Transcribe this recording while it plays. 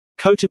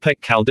Coatepec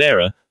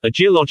caldera, a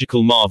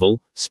geological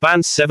marvel,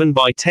 spans 7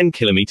 by 10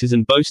 kilometers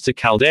and boasts a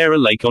caldera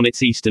lake on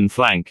its eastern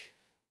flank.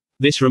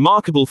 This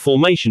remarkable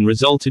formation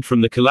resulted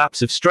from the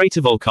collapse of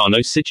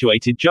stratovolcanoes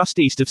situated just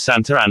east of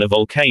Santa Ana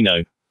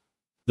volcano.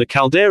 The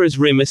caldera's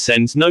rim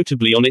ascends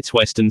notably on its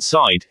western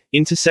side,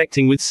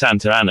 intersecting with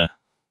Santa Ana.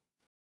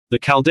 The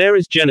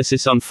caldera's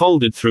genesis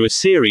unfolded through a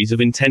series of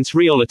intense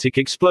rheolitic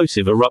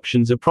explosive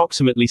eruptions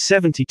approximately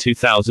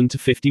 72,000 to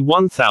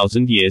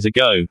 51,000 years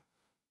ago.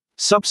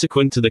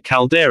 Subsequent to the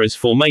caldera's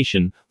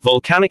formation,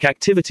 volcanic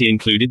activity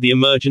included the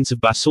emergence of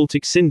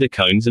basaltic cinder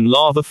cones and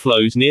lava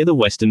flows near the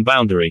western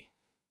boundary.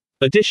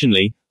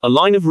 Additionally, a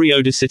line of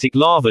rhyodicitic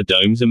lava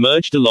domes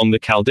emerged along the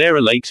caldera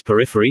lake's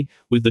periphery,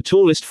 with the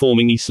tallest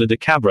forming Isla de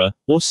Cabra,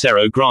 or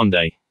Cerro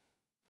Grande.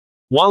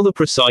 While the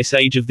precise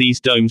age of these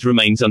domes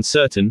remains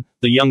uncertain,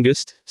 the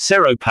youngest,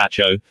 Cerro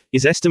Pacho,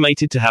 is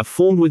estimated to have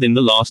formed within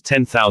the last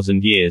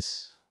 10,000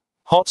 years.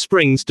 Hot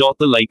springs dot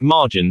the lake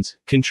margins,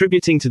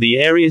 contributing to the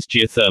area's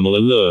geothermal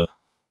allure.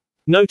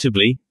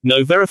 Notably,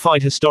 no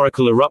verified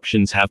historical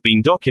eruptions have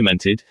been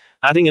documented,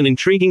 adding an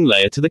intriguing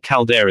layer to the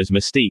caldera's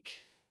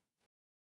mystique.